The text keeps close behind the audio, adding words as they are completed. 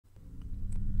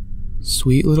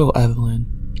Sweet little Evelyn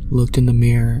looked in the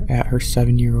mirror at her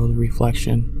 7-year-old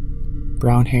reflection.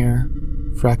 Brown hair,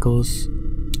 freckles,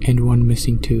 and one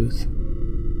missing tooth.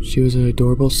 She was an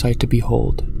adorable sight to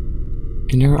behold.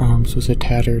 In her arms was a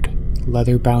tattered,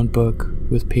 leather-bound book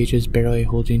with pages barely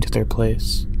holding to their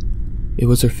place. It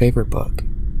was her favorite book.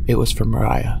 It was for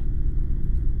Mariah.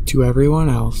 To everyone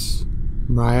else,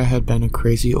 Mariah had been a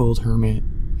crazy old hermit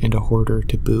and a hoarder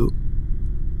to boot.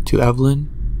 To Evelyn,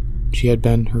 she had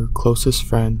been her closest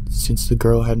friend since the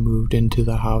girl had moved into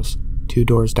the house 2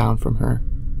 doors down from her.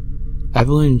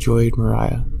 Evelyn enjoyed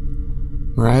Mariah.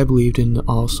 Mariah believed in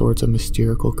all sorts of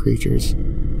mystical creatures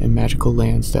and magical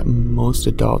lands that most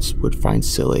adults would find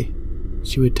silly.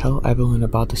 She would tell Evelyn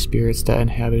about the spirits that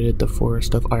inhabited the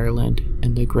forest of Ireland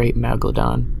and the great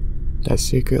Megalodon that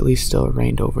secretly still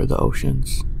reigned over the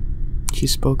oceans. She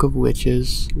spoke of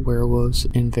witches, werewolves,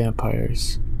 and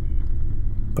vampires.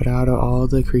 But out of all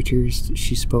the creatures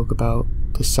she spoke about,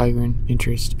 the siren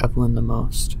interested Evelyn the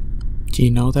most. Do you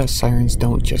know that sirens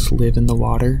don't just live in the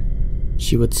water?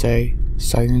 She would say,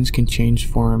 sirens can change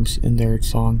forms and their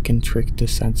song can trick the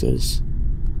senses.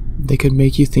 They could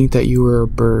make you think that you were a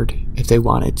bird if they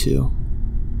wanted to.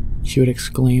 She would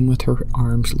exclaim with her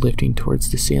arms lifting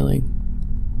towards the ceiling.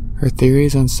 Her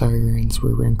theories on sirens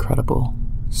were incredible.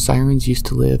 Sirens used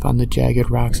to live on the jagged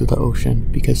rocks of the ocean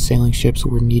because sailing ships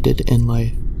were needed in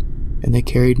life, and they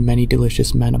carried many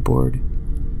delicious men aboard.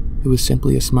 It was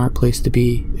simply a smart place to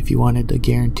be if you wanted the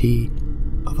guarantee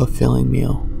of a filling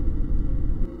meal.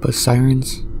 But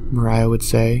sirens, Mariah would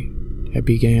say, had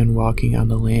began walking on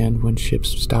the land when ships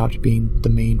stopped being the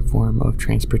main form of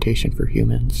transportation for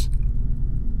humans.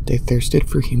 They thirsted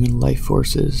for human life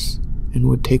forces and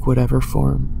would take whatever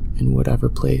form in whatever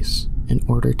place in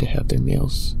order to have their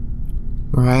meals.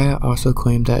 Mariah also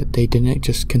claimed that they didn't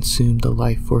just consume the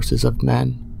life forces of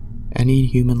men. Any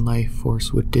human life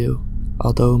force would do,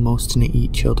 although most didn't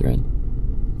eat children.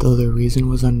 Though the reason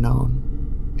was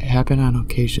unknown, it happened on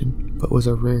occasion, but was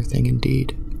a rare thing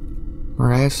indeed.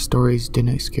 Mariah's stories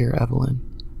didn't scare Evelyn.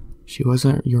 She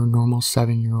wasn't your normal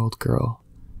 7-year-old girl.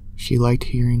 She liked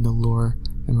hearing the lore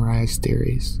and Mariah's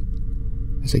theories.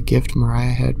 As a gift,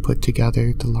 Mariah had put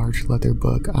together the large leather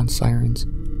book on sirens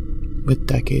with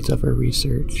decades of her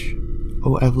research.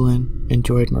 Oh, Evelyn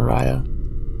enjoyed Mariah,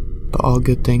 but all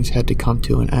good things had to come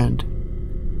to an end.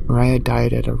 Mariah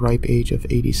died at a ripe age of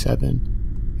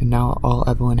 87, and now all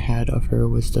Evelyn had of her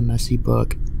was the messy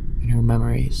book and her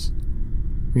memories.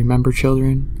 Remember,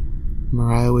 children,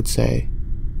 Mariah would say,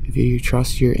 if you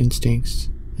trust your instincts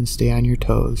and stay on your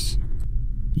toes,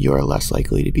 you are less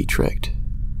likely to be tricked.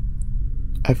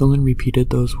 Evelyn repeated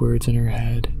those words in her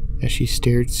head as she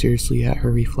stared seriously at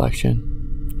her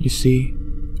reflection. You see,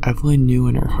 Evelyn knew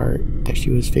in her heart that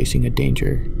she was facing a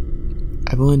danger.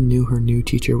 Evelyn knew her new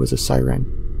teacher was a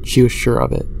siren. She was sure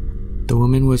of it. The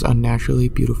woman was unnaturally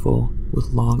beautiful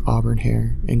with long auburn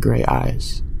hair and gray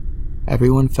eyes.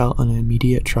 Everyone felt an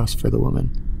immediate trust for the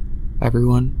woman.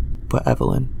 Everyone but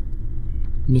Evelyn.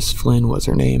 Miss Flynn was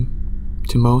her name.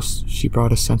 To most, she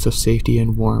brought a sense of safety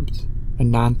and warmth, a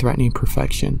non-threatening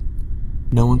perfection.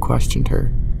 No one questioned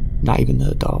her, not even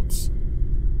the adults.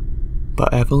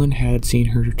 But Evelyn had seen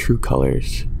her true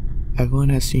colors. Evelyn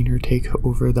had seen her take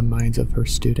over the minds of her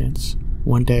students.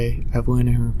 One day, Evelyn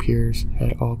and her peers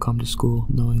had all come to school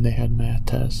knowing they had math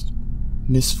tests.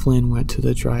 Miss Flynn went to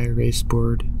the dry erase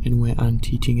board and went on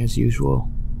teaching as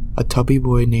usual. A tubby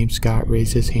boy named Scott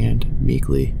raised his hand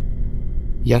meekly.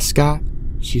 Yes, Scott?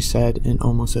 She said in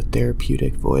almost a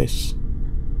therapeutic voice.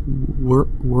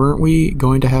 Weren't we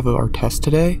going to have our test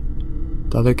today?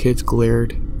 The other kids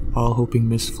glared, all hoping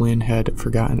Miss Flynn had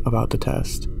forgotten about the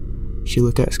test. She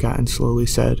looked at Scott and slowly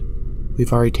said,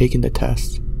 We've already taken the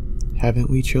test.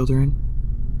 Haven't we, children?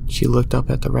 She looked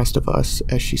up at the rest of us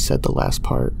as she said the last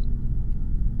part.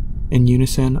 In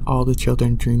unison, all the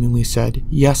children dreamingly said,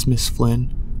 Yes, Miss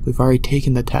Flynn, we've already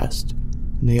taken the test.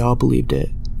 And they all believed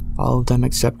it. All of them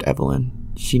except Evelyn.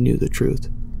 She knew the truth.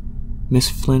 Miss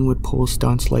Flynn would pull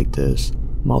stunts like this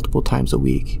multiple times a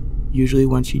week, usually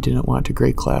when she didn't want to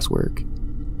grade classwork.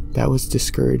 That was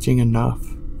discouraging enough,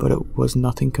 but it was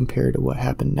nothing compared to what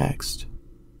happened next.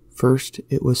 First,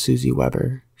 it was Susie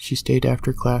Weber. She stayed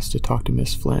after class to talk to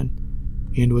Miss Flynn,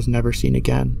 and was never seen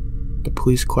again. The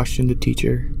police questioned the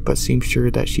teacher, but seemed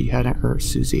sure that she hadn't hurt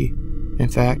Susie. In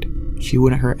fact, she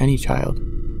wouldn't hurt any child.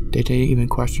 They didn't even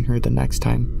question her the next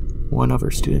time one of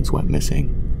her students went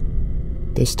missing.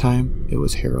 This time, it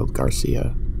was Harold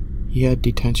Garcia. He had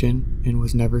detention and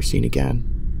was never seen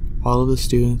again. All of the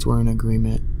students were in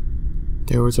agreement.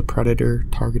 There was a predator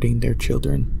targeting their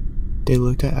children. They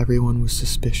looked at everyone with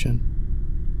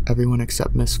suspicion. Everyone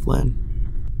except Miss Flynn.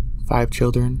 5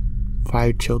 children,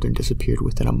 5 children disappeared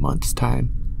within a month's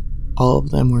time. All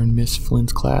of them were in Miss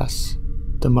Flynn's class.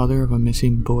 The mother of a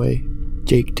missing boy,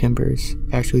 Jake Timbers,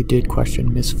 actually did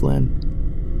question Miss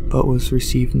Flynn, but was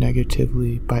received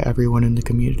negatively by everyone in the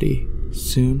community.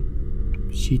 Soon,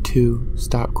 she too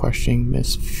stopped questioning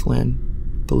Miss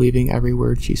Flynn, believing every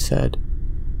word she said.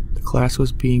 The class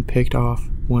was being picked off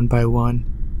one by one,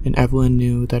 and Evelyn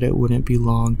knew that it wouldn't be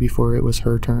long before it was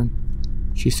her turn.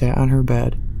 She sat on her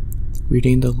bed,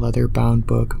 reading the leather-bound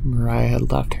book Mariah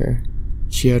had left her.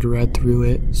 She had read through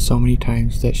it so many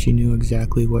times that she knew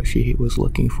exactly what she was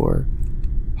looking for: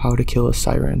 how to kill a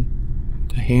siren.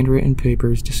 The handwritten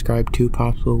papers described 2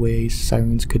 possible ways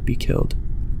sirens could be killed.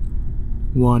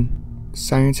 1.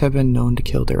 Sirens have been known to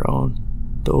kill their own.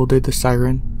 The older the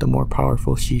siren, the more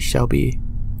powerful she shall be.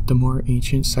 The more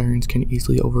ancient sirens can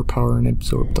easily overpower and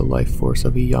absorb the life force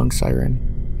of a young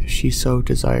siren. If she so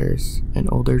desires, an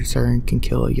older siren can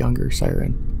kill a younger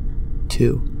siren.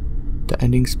 2. The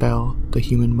ending spell, the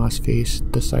human must face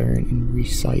the siren and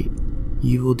recite,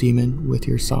 "Evil demon, with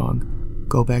your song,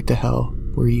 go back to hell,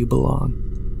 where you belong.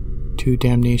 To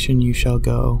damnation you shall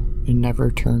go, and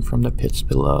never turn from the pits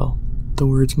below." The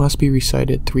words must be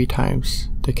recited 3 times.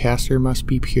 The caster must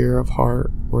be pure of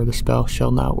heart, or the spell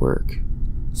shall not work.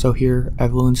 So here,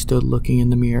 Evelyn stood looking in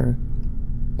the mirror.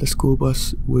 The school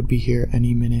bus would be here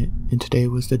any minute, and today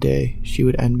was the day she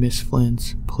would end Miss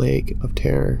Flynn's plague of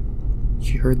terror.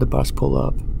 She heard the bus pull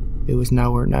up. It was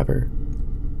now or never.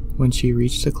 When she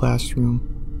reached the classroom,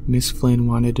 Miss Flynn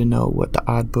wanted to know what the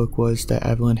odd book was that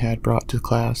Evelyn had brought to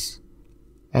class.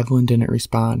 Evelyn didn't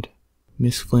respond.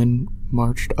 Miss Flynn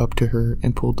marched up to her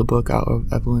and pulled the book out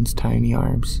of Evelyn's tiny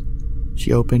arms.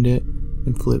 She opened it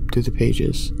and flipped through the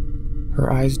pages.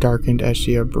 Her eyes darkened as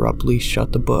she abruptly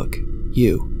shut the book.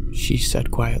 "You," she said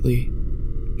quietly,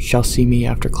 "shall see me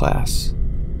after class."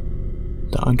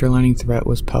 The underlining threat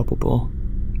was palpable.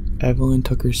 Evelyn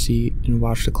took her seat and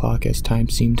watched the clock as time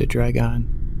seemed to drag on.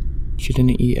 She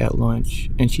didn't eat at lunch,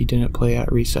 and she didn't play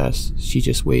at recess. She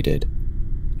just waited.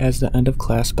 As the end of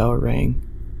class bell rang,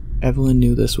 Evelyn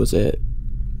knew this was it.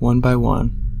 One by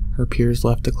one, her peers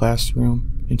left the classroom,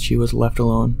 and she was left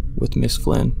alone with Miss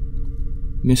Flynn.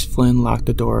 Miss Flynn locked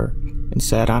the door and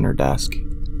sat on her desk.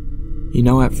 "You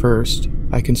know, at first,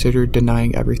 I considered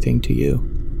denying everything to you,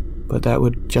 but that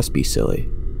would just be silly.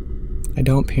 I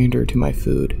don't pander to my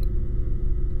food."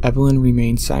 Evelyn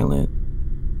remained silent.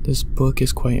 "This book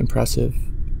is quite impressive,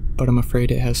 but I'm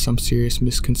afraid it has some serious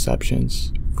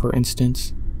misconceptions. For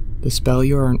instance, the spell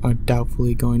you are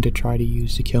undoubtedly going to try to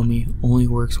use to kill me only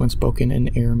works when spoken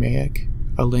in Aramaic,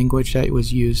 a language that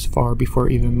was used far before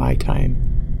even my time,"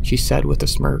 she said with a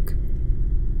smirk.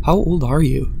 "How old are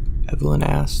you?" Evelyn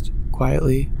asked,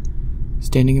 quietly,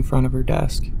 standing in front of her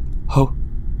desk. "Oh,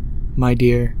 my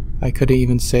dear, I couldn't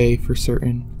even say for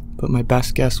certain, but my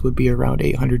best guess would be around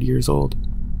 800 years old,"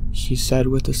 she said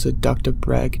with a seductive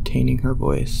brag tainting her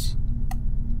voice.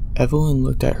 Evelyn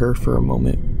looked at her for a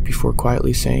moment before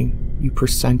quietly saying, "You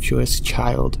presumptuous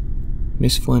child."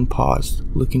 Miss Flynn paused,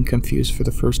 looking confused for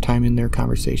the first time in their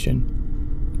conversation.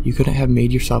 "You couldn't have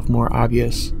made yourself more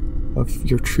obvious of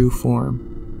your true form.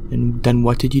 And then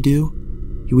what did you do?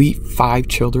 You eat 5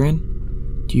 children?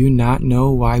 Do you not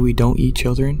know why we don't eat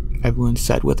children?" Evelyn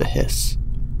said with a hiss.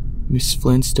 Miss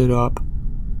Flynn stood up,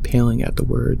 paling at the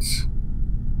words.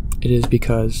 "It is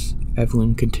because,"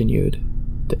 Evelyn continued,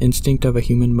 "the instinct of a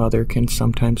human mother can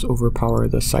sometimes overpower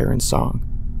the siren song.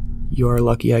 You are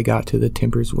lucky I got to the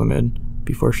Timbers woman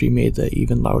before she made the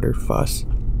even louder fuss.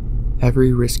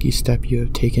 Every risky step you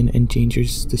have taken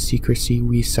endangers the secrecy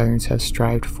we sirens have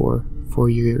strived for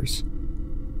years.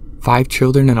 5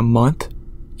 children in a month?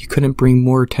 You couldn't bring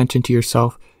more attention to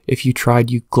yourself if you tried,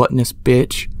 you gluttonous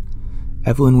bitch."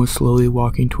 Evelyn was slowly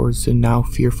walking towards the now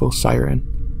fearful siren.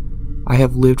 "I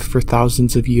have lived for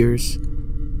thousands of years,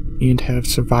 and have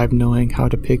survived knowing how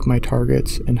to pick my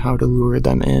targets and how to lure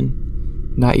them in.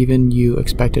 Not even you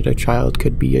expected a child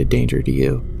could be a danger to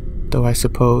you, though I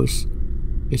suppose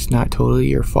it's not totally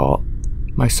your fault.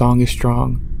 My song is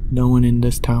strong. No one in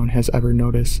this town has ever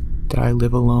noticed that I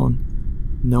live alone.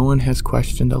 No one has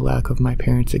questioned the lack of my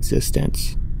parents'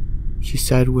 existence," she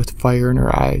said with fire in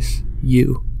her eyes.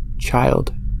 "You,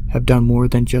 child, have done more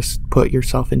than just put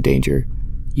yourself in danger.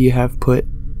 You have put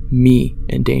me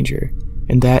in danger,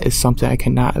 and that is something I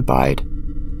cannot abide."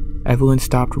 Evelyn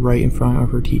stopped right in front of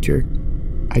her teacher.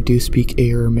 "I do speak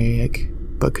Aramaic,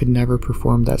 but could never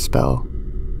perform that spell.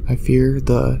 I fear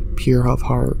the pure of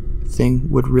heart thing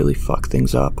would really fuck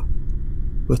things up."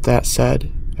 With that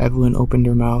said, Evelyn opened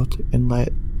her mouth and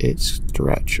let it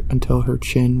stretch until her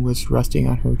chin was resting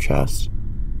on her chest.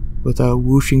 With a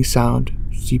whooshing sound,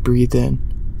 she breathed in,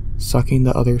 sucking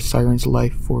the other siren's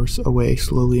life force away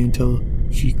slowly until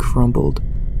she crumbled,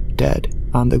 dead,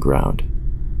 on the ground.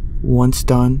 Once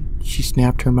done, she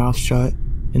snapped her mouth shut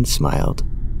and smiled.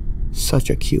 Such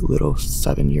a cute little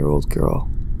 7-year-old girl.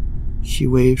 She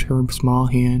waved her small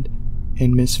hand,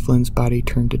 and Miss Flynn's body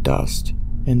turned to dust,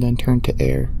 and then turned to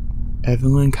air.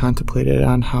 Evelyn contemplated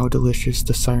on how delicious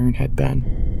the siren had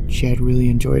been. She had really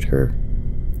enjoyed her,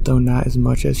 though not as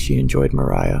much as she enjoyed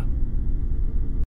Mariah.